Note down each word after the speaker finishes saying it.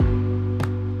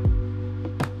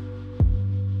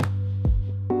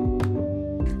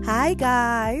Hi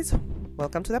guys,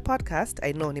 welcome to the podcast.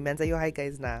 I know nimeanza yo hi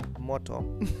guys na moto.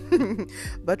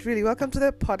 But really welcome to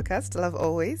the podcast. Love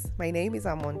always. My name is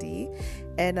Amondi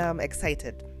and I'm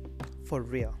excited for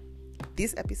real.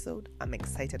 This episode I'm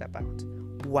excited about.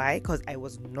 Why? Because I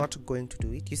was not going to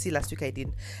do it. You see, last week I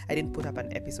didn't put up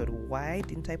an episode. Why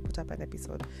didn't I put up an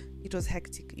episode? It was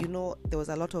hectic. You know, there was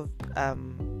a lot of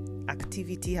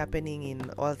activity happening in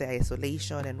all the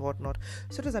isolation and whatnot.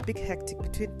 So it was a big hectic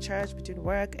between church, between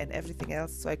work and everything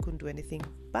else. So I couldn't do anything.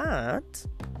 But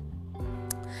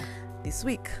this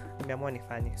week, nimeamua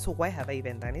nifanye. So why have I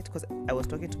even done it? Because I was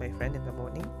talking to my friend in the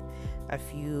morning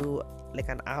like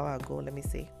an hour ago, let me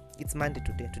say. It's Monday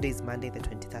today. Today is Monday, the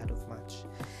 23rd of March.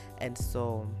 And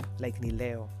so, like ni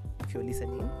leo, if you're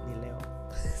listening, ni leo.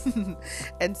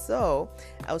 And so,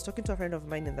 I was talking to a friend of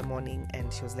mine in the morning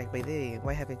and she was like, by the way,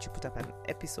 why haven't you put up an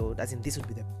episode? As in, this would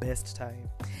be the best time.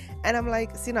 And I'm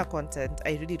like, sina content.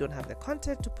 I really don't have the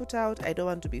content to put out. I don't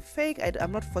want to be fake.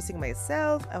 I'm not forcing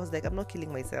myself. I was like, I'm not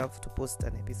killing myself to post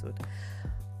an episode.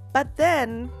 But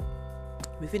then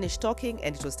we finished talking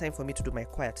and it was time for me to do my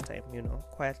quiet time,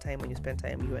 quiet time when you spend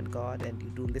time, you and God, and you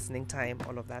do listening time,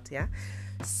 all of that, yeah?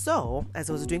 So, as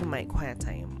I was doing my quiet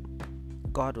time,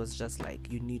 God was just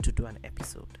like, you need to do an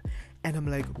episode. And I'm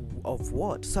like, of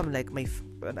what? So I'm like,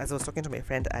 as I was talking to my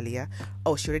friend earlier,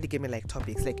 she already gave me like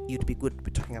topics, like you'd be good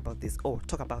be talking about this,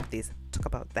 talk about this, talk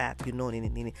about that,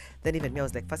 nini. Then even me, I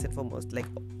was like, first and foremost, like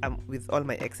I'm with all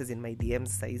my exes in my DMs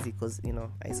size because,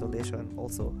 isolation,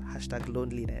 also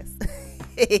 #loneliness.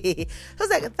 So I was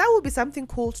like, that would be something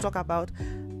cool to talk about.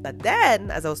 But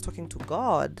then, as I was talking to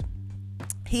God,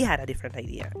 he had a different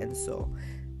idea. And so,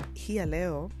 here,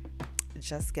 Leo,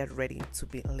 just get ready to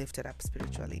be lifted up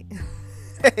spiritually.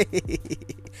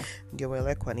 Ndio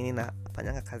mwelewa kwa nini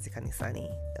nafanyanga kazi kanisani.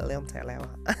 Leo mtaelewa.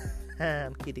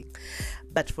 I'm kidding.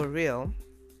 But for real,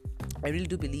 I really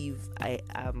do believe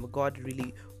God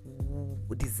really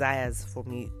desires for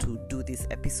me to do this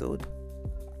episode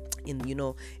in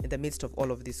the midst of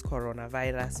all of this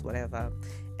coronavirus, whatever.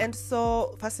 And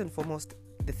so, first and foremost,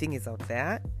 the thing is out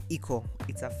there.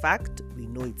 It's a fact. We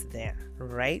know it's there,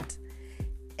 right?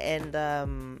 And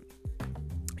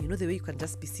the way you can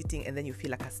just be sitting and then you feel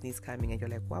like a sneeze coming and you're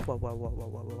like, wow,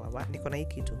 niko na hii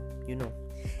kitu,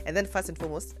 And then first and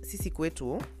foremost, sisi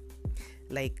kwetu,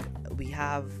 like we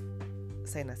have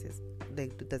sinuses.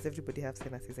 Like, does everybody have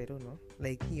sinuses? I don't know.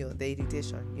 Like the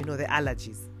irritation, the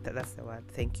allergies. That's the word.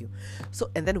 Thank you. So,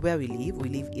 and then where we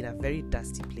live in a very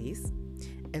dusty place.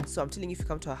 And so I'm telling you, if you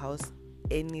come to our house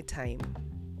anytime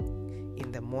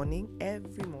in the morning,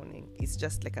 every morning, it's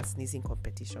just like a sneezing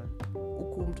competition.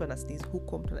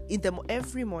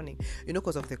 Every morning,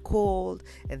 because of the cold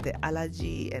and the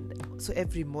allergy, and so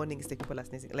every morning it's like people are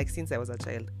sneezing. Like since I was a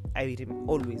child,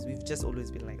 we've just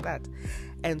always been like that.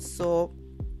 And so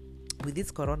with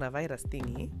this coronavirus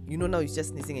thingy, now it's just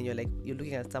sneezing and you're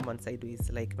looking at someone sideways,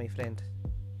 like, my friend,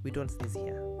 we don't sneeze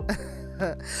here.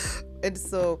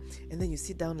 And then you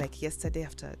sit down, like yesterday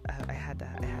after I had a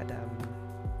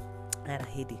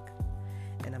headache,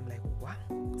 and I'm like, wow,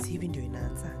 see, even doing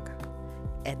inaanzanga.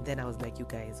 And then I was like, you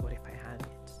guys, what if I have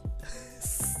it?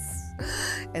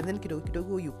 And then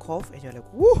kidogo you cough and you're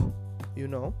like, woo,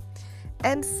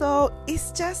 And so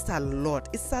it's just a lot.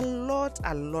 It's a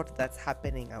lot that's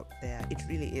happening out there. It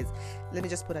really is. Let me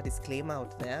just put a disclaimer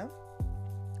out there,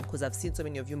 because I've seen so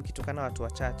many of you mkitukana watu wa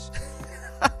church.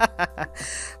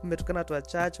 Mmetukana watu wa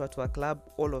church, watu wa club,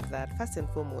 all of that. First and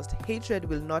foremost, hatred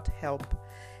will not help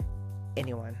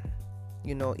anyone.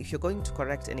 If you're going to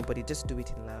correct anybody, just do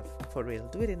it in love. For real,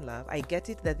 do it in love. I get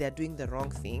it that they're doing the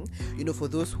wrong thing. For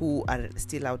those who are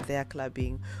still out there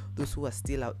clubbing, those who are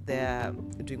still out there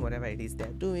doing whatever it is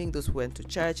they're doing, those who went to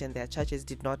church and their churches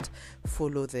did not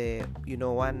follow the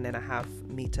 1.5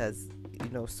 meters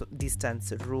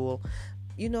distance rule.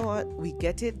 You know what? We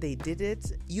get it. They did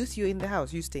it. You're in the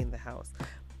house. You stay in the house.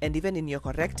 And even in your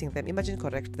correcting them, imagine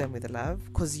correct them with love,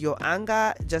 because your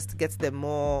anger just gets them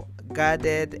more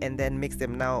guarded and then makes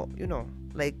them now,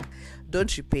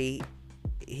 don't repay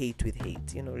hate with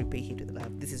hate, repay hate with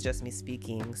love. This is just me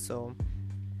speaking. So,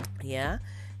 yeah.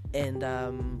 And,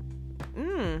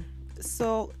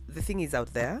 so the thing is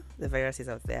out there, the virus is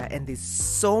out there, and there's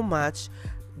so much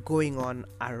going on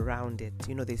around it.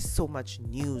 There's so much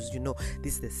news.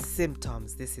 This is the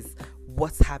symptoms, this is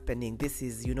what's happening, this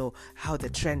is how the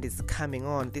trend is coming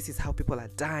on, this is how people are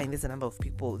dying, there's a number of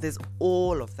people, there's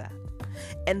all of that,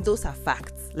 and those are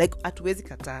facts. Like, hatuwezi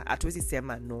kata, hatuwezi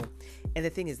sema no. And the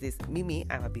thing is this, Mimi,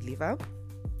 I'm a believer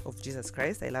of Jesus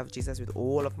Christ. I love Jesus with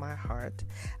all of my heart.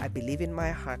 I believe in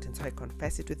my heart, and so I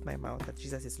confess it with my mouth that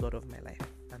Jesus is Lord of my life.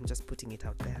 I'm just putting it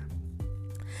out there.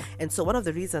 And so one of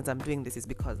the reasons I'm doing this is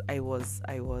because I was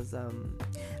on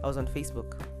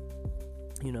Facebook,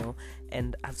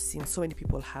 and I've seen so many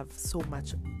people have so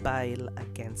much bile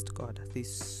against God.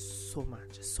 There's so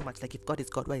much. Like, if God is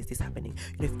God, why is this happening?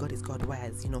 If God is God, why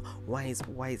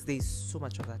is there's so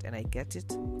much of that? And I get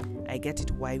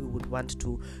it why we would want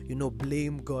to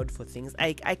blame God for things.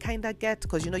 I kind of get,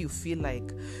 because you feel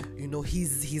like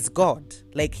he's God,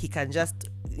 like he can just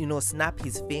snap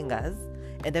his fingers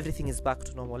and everything is back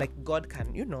to normal. Like, God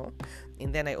can,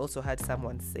 And then I also heard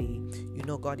someone say,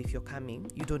 God, if you're coming,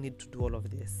 you don't need to do all of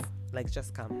this. Like,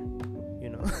 just come, I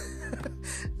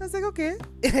was like, okay,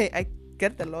 I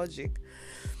get the logic.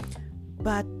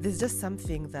 But there's just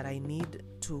something that I need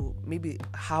to, maybe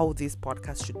how this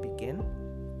podcast should begin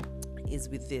is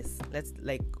with this. Let's,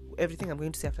 like, everything I'm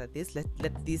going to say after this,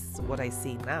 let this, what I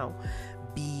say now,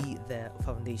 be the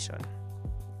foundation.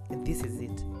 And this is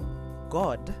it.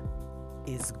 God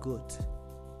is good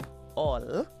all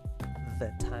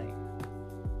the time.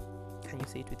 Can you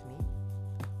say it with me?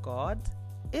 God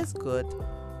is good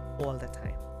all the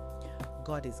time.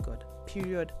 God is good.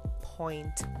 Period.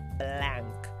 Point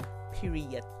blank.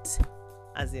 Period.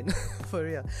 As in, for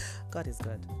real. God is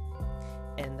good.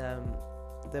 And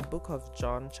the book of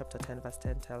John chapter 10 verse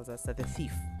 10 tells us that the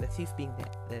thief being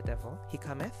the devil, he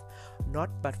cometh not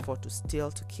but for to steal,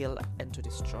 to kill, and to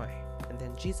destroy. And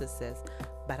then Jesus says,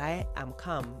 but I am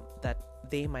come that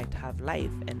they might have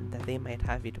life, and that they might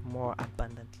have it more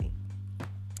abundantly.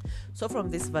 So from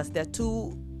this verse, there are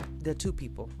two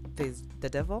people. There's the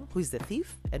devil, who is the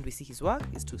thief, and we see his work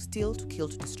is to steal, to kill,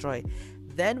 to destroy.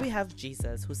 Then we have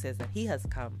Jesus, who says that he has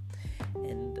come,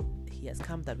 and he has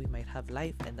come that we might have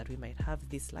life, and that we might have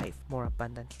this life more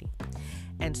abundantly.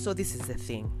 And so this is the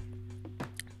thing.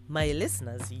 My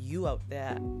listeners, you out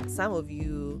there, some of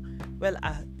you, well,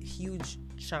 a huge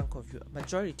chunk of you,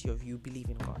 majority of you believe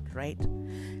in God, right?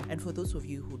 And for those of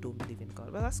you who don't believe in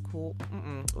God, well, that's cool.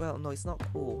 Well, no, it's not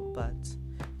cool, but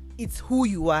it's who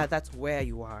you are. That's where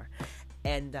you are.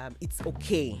 And it's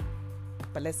okay.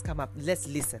 But let's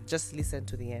listen. Just listen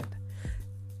to the end.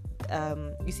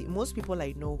 You see, most people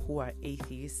I know who are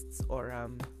atheists, or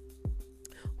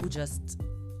who just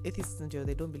atheists,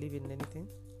 they don't believe in anything,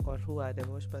 or who are the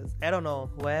worshippers, I don't know,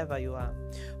 whoever you are,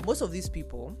 most of these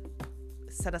people,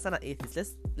 sana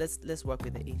atheists, let's work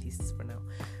with the atheists for now.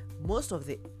 Most of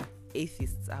the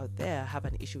atheists out there have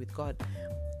an issue with God,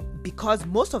 because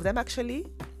most of them actually,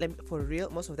 for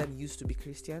real, most of them used to be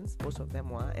Christians. Most of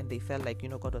them were, and they felt like,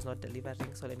 God was not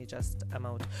delivering, so let me just, I'm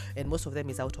out. And most of them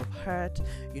is out of hurt.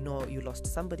 You lost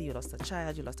somebody, you lost a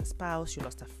child, you lost a spouse, you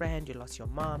lost a friend, you lost your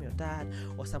mom, your dad,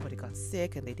 or somebody got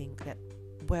sick and they didn't get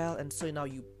well, and so now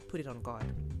you put it on God.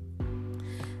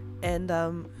 And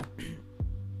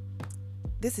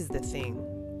this is the thing.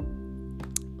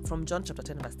 From John chapter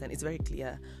 10 verse 10, it's very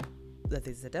clear that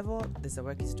there's the devil, there's the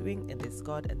work he's doing, and there's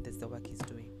God, and there's the work he's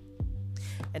doing.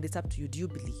 And it's up to you. Do you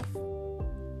believe?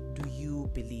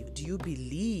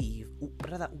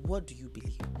 Rather, what do you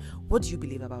believe? What do you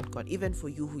believe about God? Even for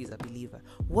you who is a believer,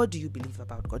 what do you believe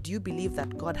about God? Do you believe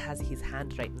that God has his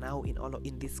hand right now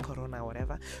in this corona or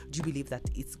whatever? Do you believe that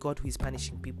it's God who is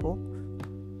punishing people?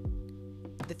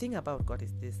 The thing about God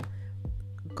is this.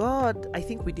 God, I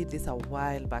think we did this a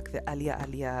while back, the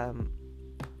earlier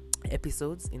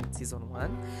episodes in season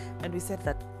 1, and we said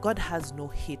that God has no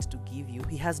hate to give you.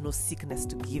 He has no sickness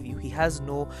to give you. He has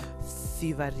no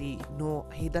thievery. No,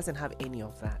 he doesn't have any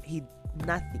of that.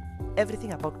 Nothing.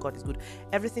 Everything about God is good.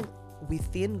 Everything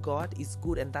within God is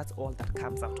good, and that's all that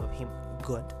comes out of him.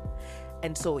 Good.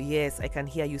 And so, yes, I can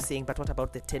hear you saying, but what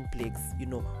about the 10 plagues?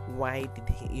 Why did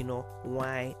he,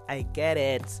 why? I get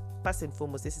it. First and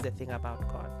foremost, this is the thing about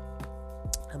God.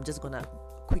 I'm just gonna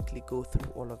quickly go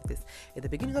through all of this. At the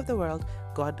beginning of the world,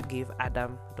 God gave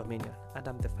Adam dominion.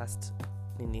 Adam, the first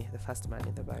man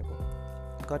in the Bible.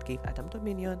 God gave Adam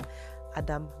dominion.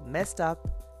 Adam messed up,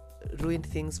 ruined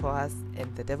things for us,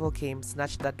 and the devil came,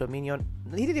 snatched that dominion.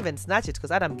 He didn't even snatch it,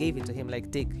 because Adam gave it to him,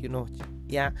 like, take,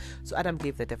 yeah. So Adam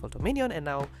gave the devil dominion, and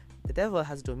now the devil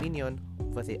has dominion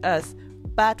for the earth.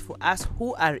 But for us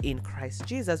who are in Christ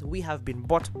Jesus, we have been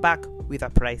bought back with a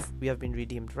price. We have been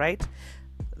redeemed, right?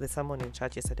 There's someone in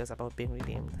church yesterday was about being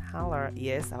redeemed. Holler,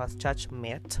 yes, our church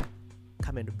met.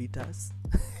 Come and beat us.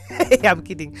 I'm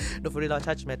kidding. No, for real, our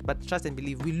church met. But trust and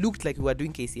believe, we looked like we were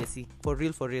doing KCSE. For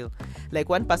real. Like,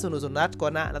 one person was on that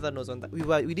corner, another was on that.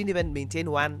 We didn't even maintain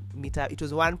 1 meter. It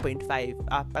was 1.5.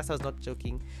 Our pastor was not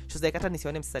joking. She was like, hata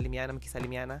nisione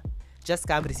mkisalimiana. Just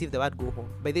come, receive the word, go home.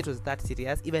 But it was that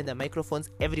serious. Even the microphones,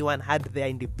 everyone had their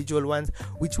individual ones,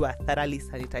 which were thoroughly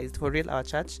sanitized. For real, our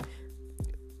church,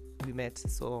 we met.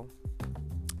 So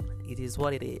it is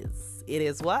what it is. It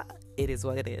is what it is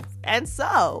what it is. And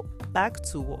so back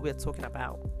to what we're talking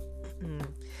about.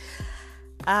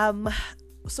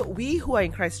 So we who are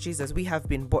in Christ Jesus, we have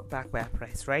been bought back by a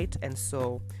price, right? And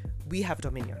so we have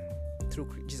dominion through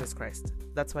Jesus Christ.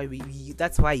 That's why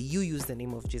you use the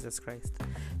name of Jesus Christ.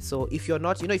 So if you're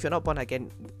not born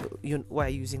again, why are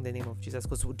you using the name of Jesus?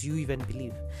 Because do you even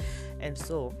believe? And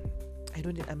so I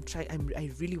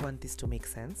really want this to make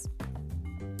sense.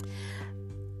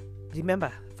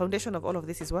 Remember, foundation of all of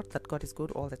this is what? That God is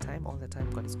good all the time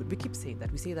God is good. We keep saying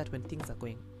that. We say that when things are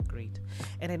going great.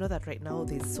 And I know that right now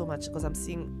there's so much, because I'm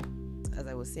seeing, as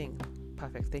I was saying,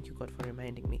 perfect, thank you God for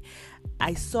reminding me.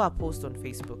 I saw a post on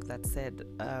Facebook that said,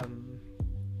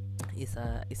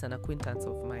 it's an acquaintance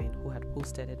of mine who had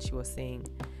posted it. She was saying,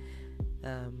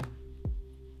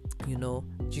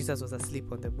 Jesus was asleep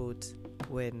on the boat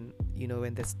when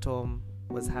the storm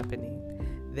was happening.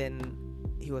 Then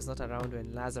he was not around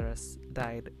when Lazarus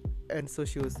died. And so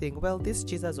she was saying, well, this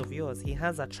Jesus of yours, he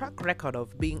has a track record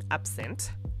of being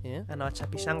absent, and our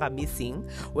chapishanga missing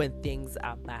when things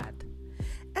are bad.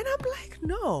 And I'm like,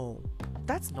 no,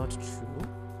 that's not true.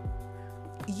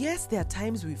 Yes, there are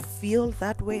times we feel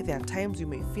that way. There are times you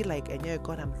may feel like, and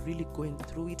God, I'm really going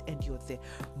through it, and you're the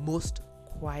most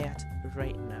quiet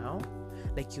right now.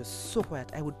 Like, you're so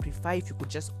quiet. I would prefer if you could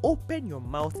just open your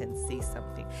mouth and say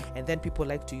something. And then people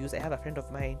like to use, I have a friend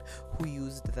of mine who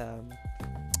used the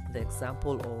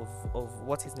example of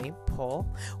what's his name, Paul,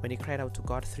 when he cried out to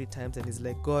God 3 times, and he's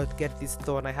like, God, get this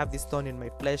thorn, I have this thorn in my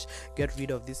flesh, get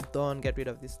rid of this thorn.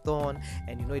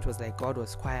 And it was like God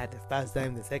was quiet the first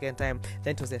time, the second time,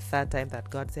 then it was the third time that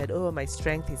God said, oh, my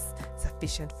strength is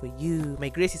sufficient for you, my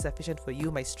grace is sufficient for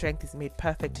you, my strength is made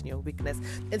perfect in your weakness.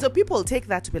 And so people take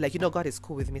that to be like, God is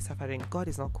cool with me suffering. God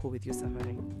is not cool with you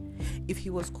suffering. If he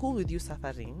was cool with you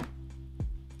suffering,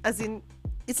 as in,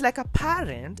 it's like a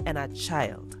parent and a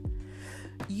child.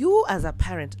 You as a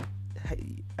parent,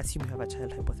 assume you have a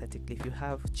child hypothetically, if you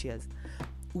have, cheers,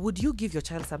 would you give your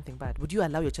child something bad? Would you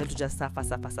allow your child to just suffer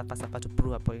to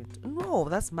prove a point? No,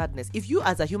 that's madness. If you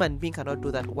as a human being cannot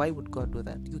do that, why would God do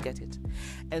that? You get it?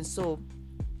 And so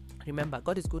remember,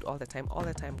 God is good all the time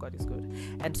God is good.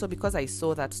 And so because I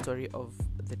saw that story of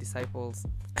the disciples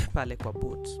pale kwa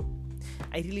boat,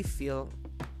 I really feel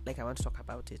like I want to talk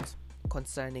about it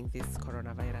concerning this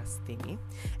coronavirus thingy.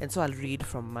 And so I'll read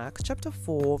from Mark chapter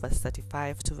 4 verse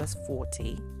 35 to verse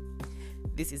 40.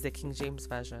 This is the King James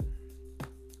version.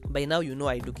 By now you know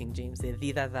I do King James.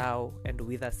 Thither thou and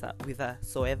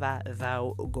whithersoever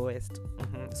thou goest.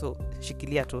 So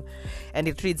shikilia too. And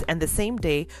it reads, and the same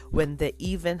day when the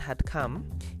even had come,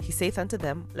 he saith unto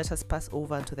them, let us pass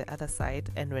over unto the other side.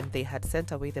 And when they had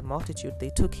sent away the multitude, they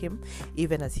took him,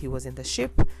 even as he was in the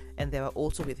ship, and there were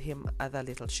also with him other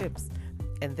little ships.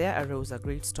 And there arose a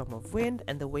great storm of wind,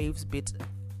 and the waves beat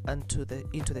into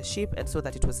the ship, and so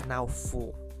that it was now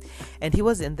full. And he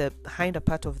was in the hinder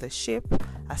part of the ship,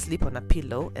 asleep on a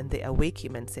pillow, and they awake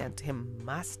him and say unto him,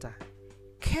 Master,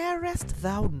 carest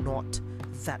thou not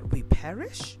that we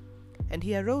perish? And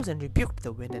he arose and rebuked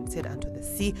the wind and said unto the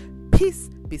sea, Peace,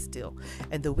 be still.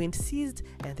 And the wind ceased,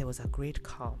 and there was a great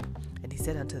calm. And he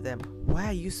said unto them, Why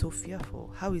are you so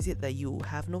fearful? How is it that you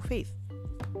have no faith?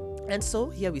 And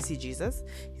so here we see Jesus.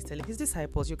 He's telling his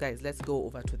disciples, you guys, let's go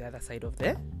over to the other side of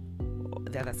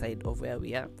where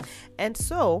we are. And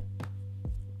so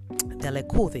they're like,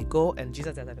 cool. They go, and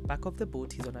Jesus is at the back of the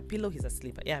boat. He's on a pillow. He's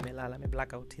asleep. Yeah, I'm a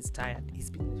blackout. He's tired. He's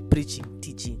been preaching,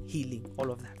 teaching, healing, all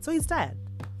of that. So he's tired.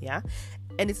 Yeah,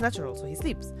 and it's natural. So he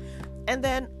sleeps. And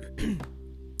then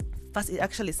first it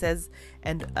actually says,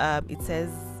 and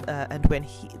and when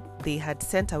they had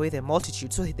sent away the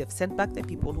multitude, so they've sent back the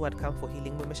people who had come for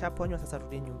healing.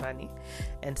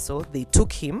 And so they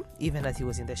took him, even as he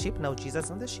was in the ship. Now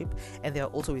Jesus on the ship, and there are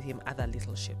also with him other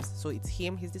little ships. So it's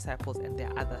him, his disciples, and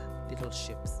their other little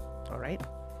ships. All right.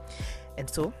 And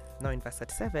so now in verse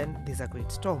 37, there's a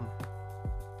great storm,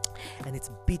 and it's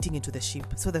beating into the ship.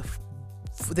 So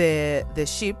the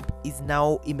ship is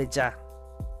now imeja.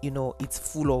 It's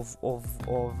full of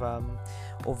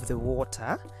the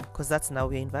water, because that's now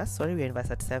we're in verse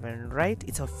 37, right?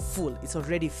 It's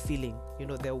already filling,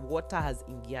 the water has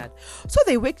ingeared. So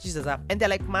they wake Jesus up, and they're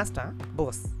like, Master,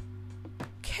 boss,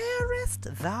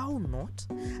 carest thou not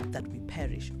that we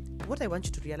perish? What I want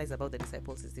you to realize about the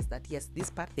disciples is this, that yes, this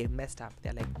part they messed up.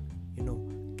 They're like,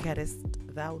 carest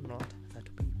thou not that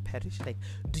we perish? Like,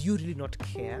 do you really not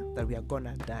care that we are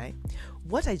gonna die?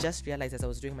 What I just realized as I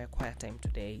was doing my quiet time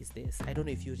today is this. I don't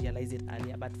know if you realized it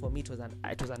earlier, but for me it was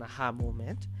an aha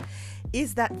moment.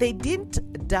 Is that they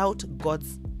didn't doubt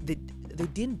they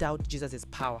didn't doubt Jesus'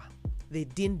 power. They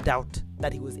didn't doubt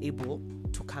that he was able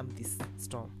to calm this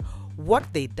storm.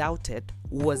 What they doubted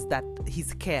was that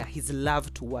his care, his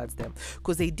love towards them.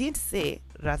 Because they didn't say,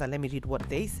 rather, let me read what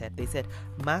they said. They said,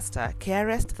 Master,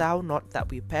 carest thou not that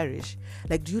we perish?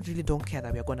 Like, do you really don't care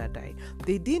that we are going to die?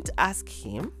 They didn't ask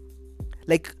him,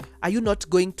 like, are you not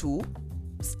going to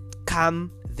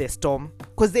calm the storm?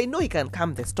 Because they know he can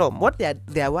calm the storm. What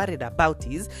they are worried about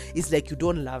is like, you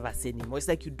don't love us anymore. It's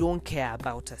like you don't care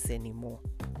about us anymore.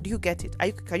 Do you get it?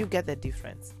 Can you get the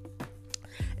difference?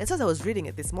 And so as I was reading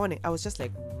it this morning, I was just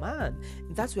like, man,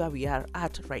 that's where we are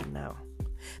at right now.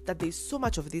 That there's so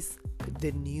much of this,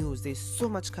 the news, there's so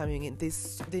much coming in.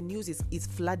 The news is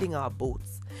flooding our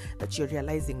boats, that you're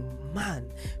realizing,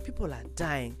 man, people are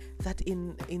dying. That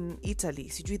in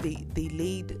Italy, they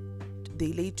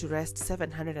laid to rest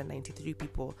 793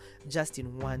 people just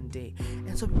in one day.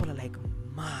 And so people are like,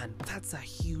 man, that's a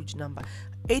huge number.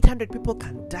 800 people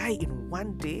can die in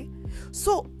one day.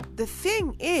 So the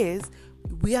thing is,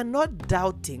 we are not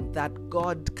doubting that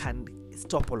God can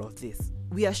stop all of this.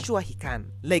 We are sure he can.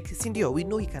 Like Cindy, we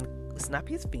know he can snap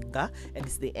his finger and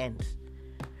it's the end.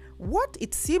 What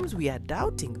it seems we are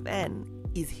doubting then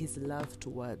is his love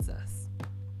towards us.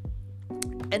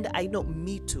 And I know,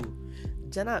 me too.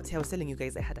 Jana, I was telling you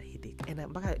guys I had a headache, and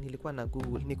mpaka nilikuwa na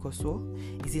Google, niko so,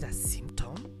 is it a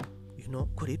symptom? You know,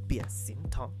 could it be a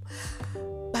symptom?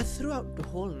 But throughout the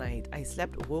whole night, I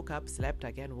slept, woke up, slept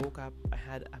again, woke up. I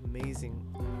had amazing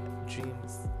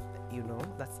dreams. You know,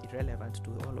 that's irrelevant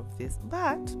to all of this.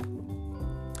 But,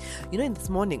 you know, in this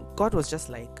morning, God was just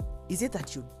like, is it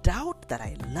that you doubt that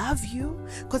I love you?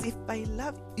 Because if I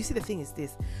love, you see, the thing is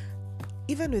this.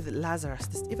 Even with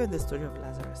Lazarus, even the story of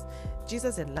Lazarus,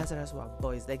 Jesus and Lazarus were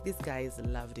boys. Like, these guys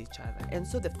loved each other. And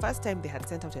so the first time they had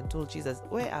sent out and told Jesus,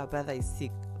 where our brother is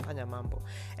sick, fanya mambo.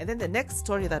 And then the next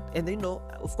story and then, you know,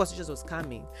 of course, Jesus was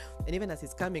coming. And even as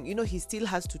he's coming, you know, he still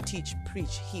has to teach,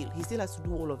 preach, heal. He still has to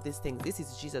do all of these things. This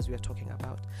is Jesus we are talking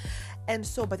about. And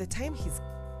so by the time he's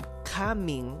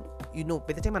coming, you know,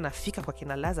 by the time anafika kwa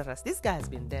kina Lazarus, this guy has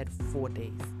been dead 4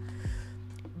 days.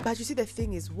 But you see, the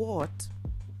thing is what?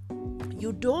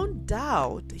 You don't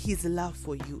doubt his love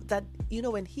for you. That, you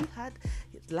know, when he had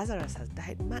Lazarus has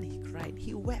died, man, he cried,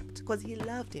 he wept because he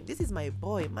loved him. This is my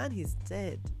boy, man, he's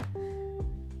dead.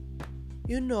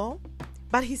 You know,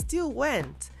 but he still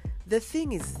went. The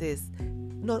thing is this,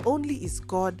 not only is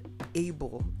God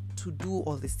able to do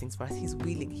all these things for us, he's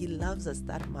willing. He loves us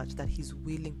that much that he's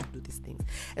willing to do these things.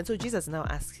 And so Jesus now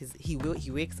asks he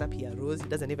wakes up, he arose, he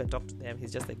doesn't even talk to them,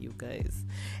 he's just like, you guys.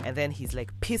 And then he's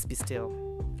like, peace be still.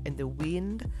 And the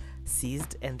wind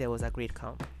ceased and there was a great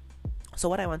calm. So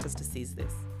what I want us to see is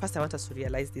this. First, I want us to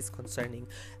realize this concerning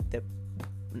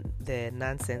the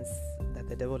nonsense that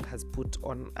the devil has put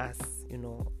on us, you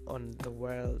know, on the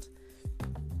world,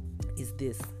 is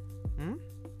this.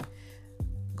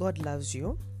 God loves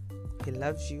you. He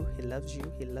loves you, he loves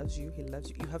you, he loves you, he loves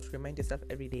you. You have to remind yourself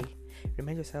every day.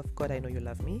 Remind yourself, God, I know you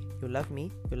love me, you love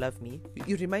me, you love me.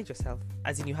 You remind yourself,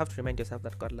 as in you have to remind yourself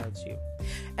that God loves you.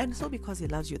 And so because he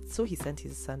loves you, so he sent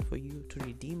his son for you, to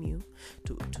redeem you,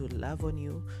 to love on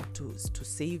you, to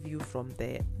save you from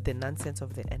the nonsense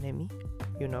of the enemy,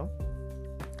 you know.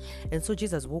 And so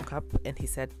Jesus woke up and he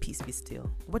said, peace be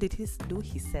still. What did he do?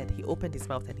 He said, he opened his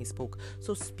mouth and he spoke.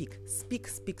 So speak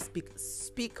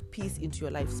peace into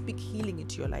your life, speak healing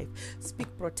into your life,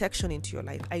 speak protection into your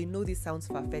life. I know this sounds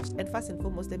far-fetched, and first and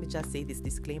foremost, let me just say this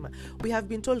disclaimer. We have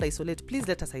been told to isolate. Please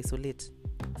let us isolate.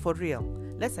 For real,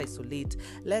 let's isolate.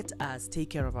 Let us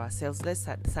take care of ourselves. Let's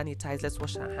sanitize. Let's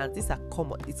wash our hands. These are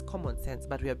common. It's common sense,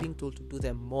 but we are being told to do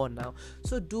them more now.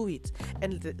 So do it.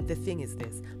 And the thing is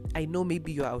this. I know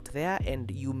maybe you're out there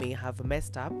and you may have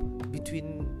messed up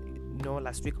between, you know,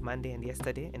 last week Monday and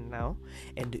yesterday and now,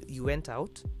 and you went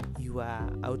out. You are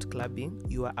out clubbing.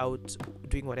 You are out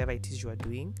doing whatever it is you are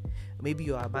doing. Maybe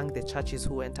you are among the churches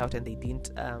who went out and they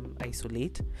didn't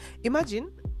isolate.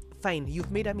 Imagine. Fine, you've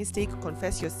made a mistake,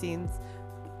 confess your sins,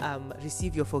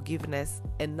 receive your forgiveness,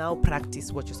 and now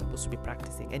practice what you're supposed to be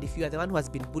practicing. And if you are the one who has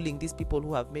been bullying these people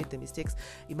who have made the mistakes,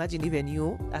 imagine even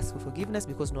you ask for forgiveness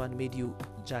because no one made you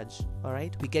judge. All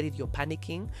right, we get it, you're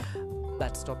panicking,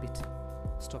 but stop it,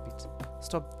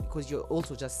 because you're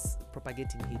also just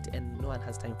propagating hate and no one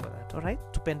has time for that. All right,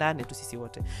 tupendane tu sisi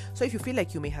wote. So if you feel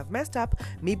like you may have messed up,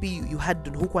 maybe you had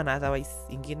hukwa na otherwise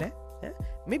ingine. Yeah?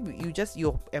 Maybe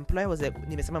your employer was like,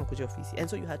 nimesema mkuje ofisi, and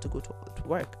so you had to go to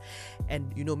work,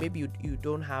 and you know, maybe you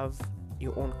don't have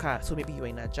your own car, so maybe you're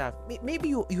in a job. Maybe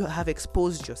you have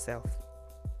exposed yourself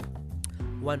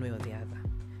one way or the other.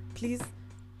 Please,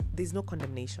 there's no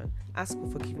condemnation. Ask for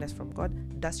forgiveness from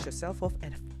God, dust yourself off,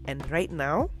 and right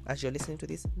now, as you're listening to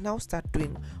this, now start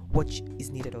doing what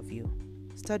is needed of you.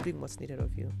 Start doing what's needed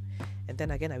of you. And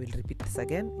then again, I will repeat the breaths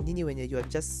again. Nini, when you are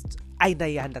just, I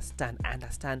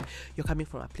understand. You're coming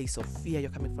from a place of fear. You're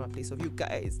coming from a place of, you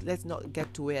guys, let's not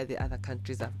get to where the other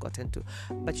countries have gotten to.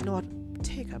 But you know what?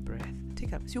 Take a breath.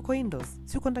 Si uko indoors.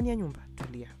 Si uko ndani ya nyumba.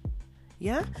 Tulia.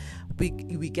 Yeah?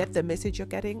 We get the message you're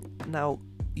getting. Now,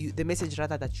 the message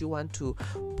rather that you want to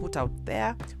put out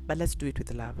there. But let's do it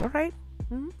with love. All right?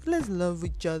 Let's love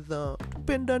each other.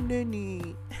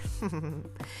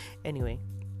 Anyway.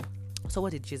 So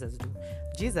what did Jesus do?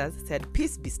 Jesus said,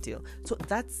 peace be still. So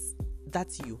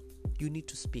that's you. You need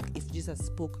to speak. If Jesus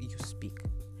spoke, you speak.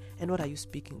 And what are you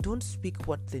speaking? Don't speak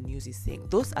what the news is saying.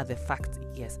 Those are the facts,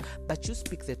 yes. But you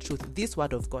speak the truth. This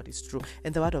word of God is true.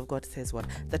 And the word of God says what?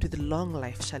 That with long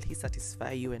life shall he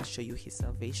satisfy you and show you his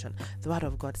salvation. The word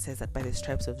of God says that by the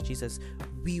stripes of Jesus,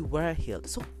 we were healed.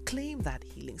 So claim that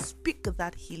healing. Speak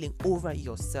that healing over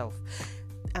yourself.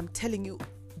 I'm telling you,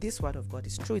 this word of God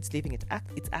is true. It's living.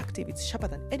 It's active. It's sharper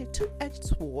than any two-edged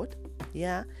sword.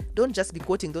 Yeah. Don't just be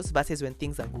quoting those verses when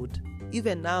things are good.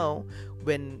 Even now,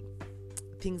 when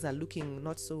things are looking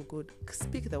not so good,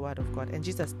 speak the word of God. And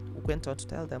Jesus went on to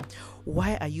tell them,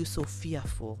 why are you so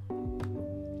fearful?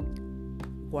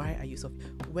 Why are you so?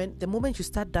 When the moment you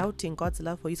start doubting God's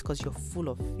love for you, it's because you're full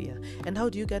of fear. And how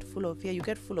do you get full of fear? You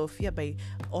get full of fear by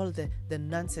all the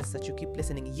nonsense that you keep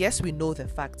listening. Yes, we know the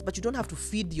facts, but you don't have to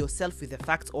feed yourself with the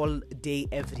facts all day,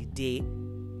 every day.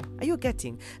 Are you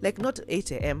getting? Like, not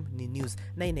 8 a.m. news,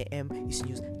 9 a.m. is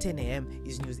news, 10 a.m.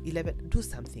 is news, 11. Do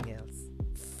something else.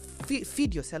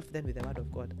 Feed yourself then with the word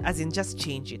of God, as in just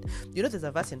change it. You know, there's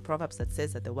a verse in Proverbs that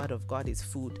says that the word of God is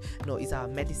food. No, it's our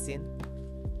medicine.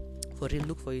 For real,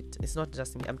 look for it. It's not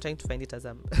just me. I'm trying to find it as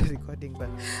I'm recording, but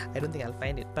I don't think I'll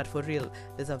find it. But for real,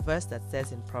 there's a verse that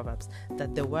says in Proverbs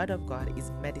that the word of God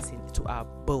is medicine to our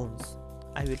bones.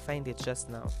 I will find it just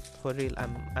now. For real,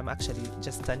 I'm actually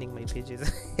just turning my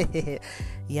pages.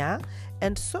 Yeah.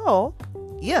 And so,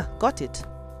 yeah, got it.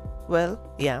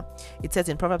 Well, yeah. It says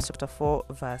in Proverbs chapter 4,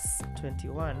 verse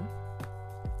 21,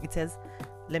 it says,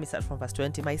 let me start from verse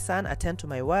 20. My son, attend to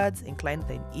my words, incline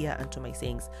thine ear unto my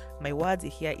sayings. My words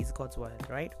here is God's word,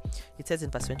 right? It says in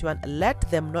verse 21, let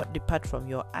them not depart from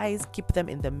your eyes, keep them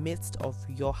in the midst of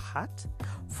your heart,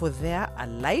 for there are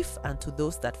life unto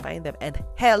those that find them, and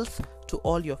health to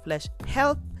all your flesh.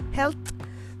 Health,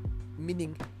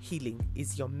 meaning healing,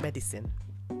 is your medicine.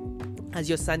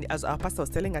 As our pastor was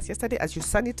telling us yesterday, as you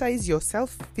sanitize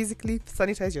yourself physically,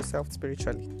 sanitize yourself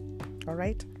spiritually. All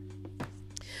right?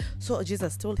 So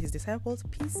Jesus told his disciples,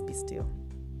 peace be still.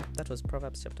 That was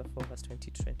Proverbs chapter 4, verse 20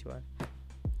 to 21.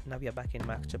 Now we are back in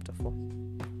Mark chapter 4.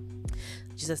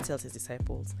 Jesus tells his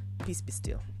disciples, peace be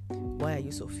still. Why are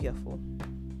you so fearful?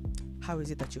 How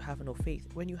is it that you have no faith?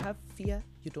 When you have fear,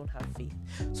 you don't have faith.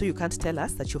 So you can't tell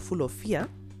us that you're full of fear.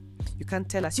 You can't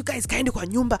tell us, you guys kaende kwa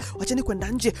nyumba, wacheni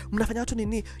kwenda nje, mnafanya watu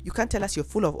nini? You can't tell us you're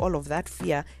full of all of that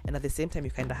fear, and at the same time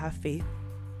you kind of have faith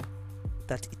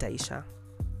that itaisha.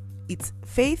 It's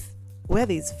faith. Where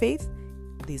there is faith,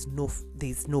 there is no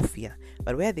fear.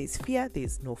 But where there is fear, there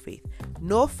is no faith.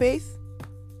 No faith.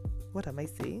 What am I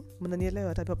saying?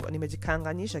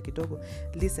 Nimejikanganyisha kidogo.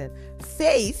 Listen,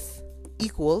 faith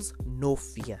equals no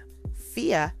fear.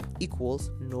 Fear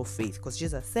equals no faith. Because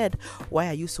Jesus said, why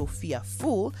are you so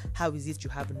fearful? How is it you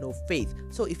have no faith?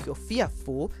 So if you're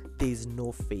fearful, there is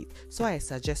no faith. So I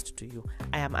suggest to you,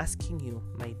 I am asking you,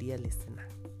 my dear listener,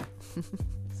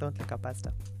 sound like a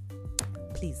pastor,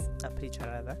 please, a preacher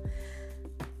rather,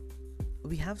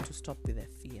 we have to stop with the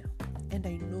fear. And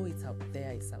I know it's out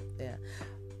there.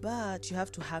 But you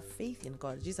have to have faith in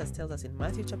God. Jesus tells us in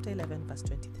Matthew chapter 11, verse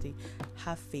 23,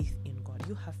 have faith in God.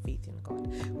 You have faith in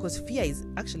God. Because fear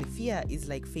is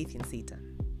like faith in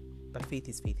Satan. But faith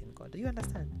is faith in God. Do you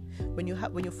understand? When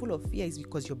you're full of fear, it's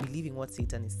because you're believing what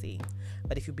Satan is saying.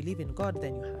 But if you believe in God,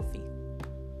 then you have faith.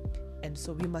 And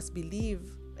so we must believe.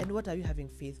 And what are you having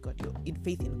faith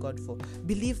in God for?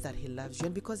 Believe that he loves you.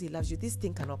 And because he loves you, this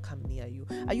thing cannot come near you.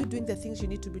 Are you doing the things you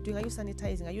need to be doing? Are you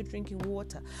sanitizing? Are you drinking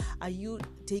water? Are you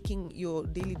taking your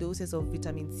daily doses of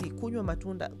vitamin C? Kunywa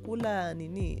matunda, kula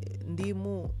nini,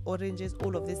 ndimu, oranges,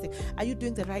 all of these things. Are you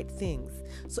doing the right things?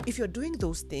 So if you're doing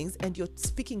those things and you're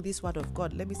speaking this word of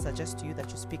God, let me suggest to you that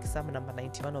you speak Psalm number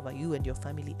 91 over you and your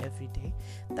family every day.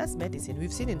 That's medicine.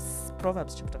 We've seen in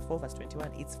Proverbs chapter 4, verse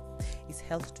 21, it's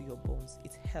health to your bones.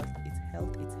 It's health.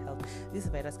 This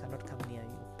virus cannot come near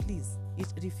you. Please,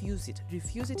 refuse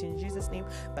it in Jesus' name,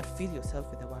 but fill yourself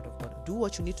with the word of God. Do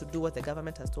what you need to do, what the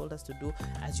government has told us to do,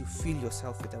 as you fill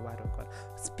yourself with the word of God.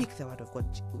 Speak speak the word of God.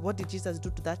 What did Jesus do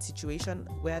to that situation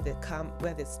where the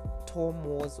storm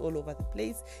was all over the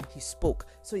place? He spoke.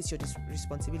 So it's your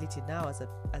responsibility now as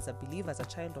a believer, as a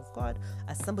child of God,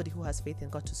 as somebody who has faith in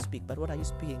God, to speak. But what are you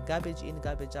speaking? Garbage in,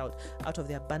 garbage out. Out of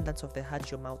the abundance of the heart,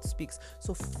 your mouth speaks.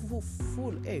 So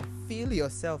fill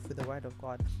yourself with the word of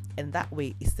God. And that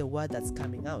way, it's the word that's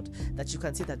coming out, that you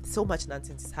can see that so much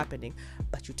nonsense is happening,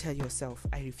 but you tell yourself,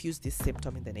 I refuse this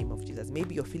symptom in the name of Jesus.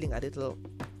 Maybe you're feeling a little,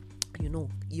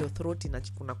 your throat in a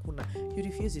kuna. You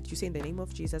refuse it. You say, in the name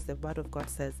of Jesus, the word of God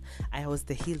says, I was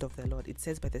the healed of the Lord. It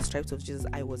says, by the stripes of Jesus,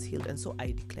 I was healed. And so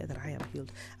I declare that I am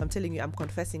healed. I'm telling you, I'm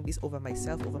confessing this over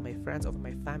myself, over my friends, over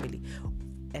my family.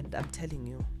 And I'm telling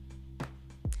you,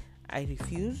 I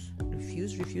refuse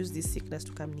this sickness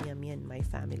to come near me and my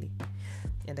family.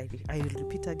 And I will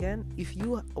repeat again, if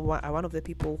you are one of the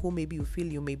people who maybe you feel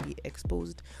you may be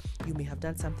exposed, you may have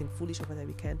done something foolish over the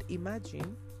weekend,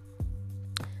 imagine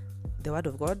the word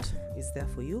of God is there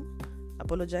for you.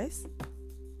 Apologize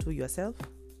to yourself,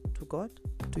 to God,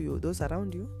 to those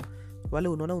around you. Wale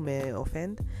unaona ume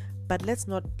offend, but let's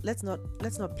not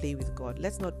play with God.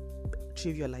 Let's not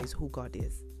trivialize who God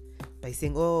is by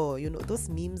saying, those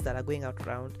memes that are going out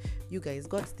around, you guys,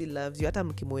 God still loves you. Hata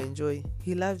mkimo enjoy,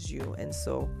 He loves you. And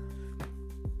so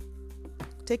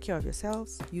take care of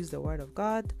yourselves. Use the word of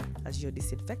God as your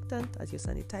disinfectant, as your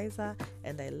sanitizer.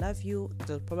 And I love you.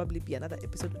 There'll probably be another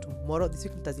episode tomorrow. This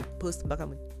week does it post back.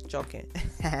 I'm joking.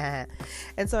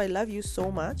 And so I love you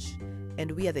so much.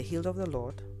 And we are the healed of the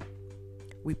Lord.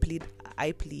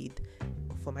 I plead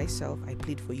for myself. I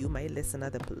plead for you, my listener,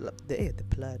 the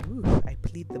blood. I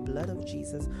plead the blood of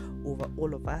Jesus over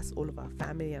all of us, all of our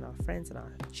family and our friends and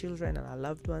our children and our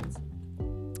loved ones.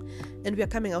 And we are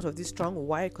coming out of this strong.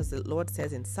 Why? Because the Lord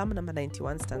says in Psalm number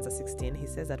 91, stanza 16, He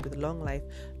says that with long life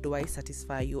do I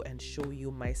satisfy you and show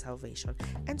you my salvation.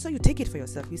 And so you take it for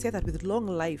yourself. You say that with long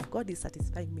life, God is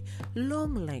satisfying me.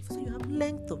 Long life. So you have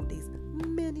length of days,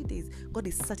 many days. God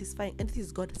is satisfying. And it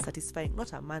is God satisfying,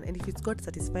 not a man. And if it's God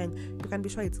satisfying, you can be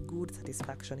sure it's good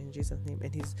satisfaction in Jesus' name.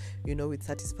 And He's, it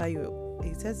satisfy you.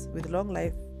 He says with long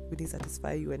life, will He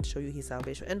satisfy you and show you His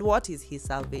salvation. And what is His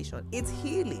salvation? It's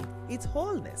healing, it's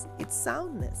wholeness, it's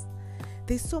soundness.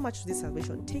 There's so much to this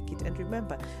salvation. Take it and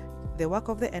remember, the work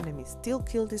of the enemy, still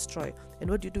kill, destroy. And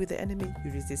what do you do with the enemy?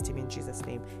 You resist him in Jesus'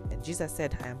 name. And Jesus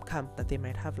said, I am come that they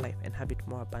might have life and have it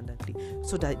more abundantly.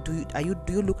 So that do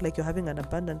you look like you're having an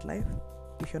abundant life?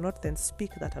 If you're not, then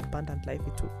speak that abundant life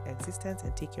into existence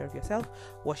and take care of yourself.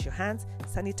 Wash your hands,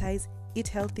 sanitize, eat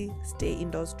healthy, stay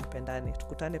indoors, tupendane.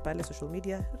 Tukutane pale social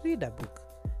media, read a book,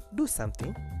 do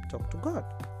something, talk to God.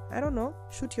 I don't know,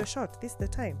 shoot your shot. This is the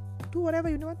time. Do whatever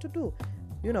you want to do.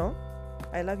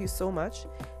 I love you so much.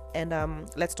 And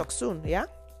let's talk soon, yeah?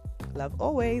 Love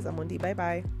always. Amundi,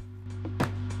 bye-bye.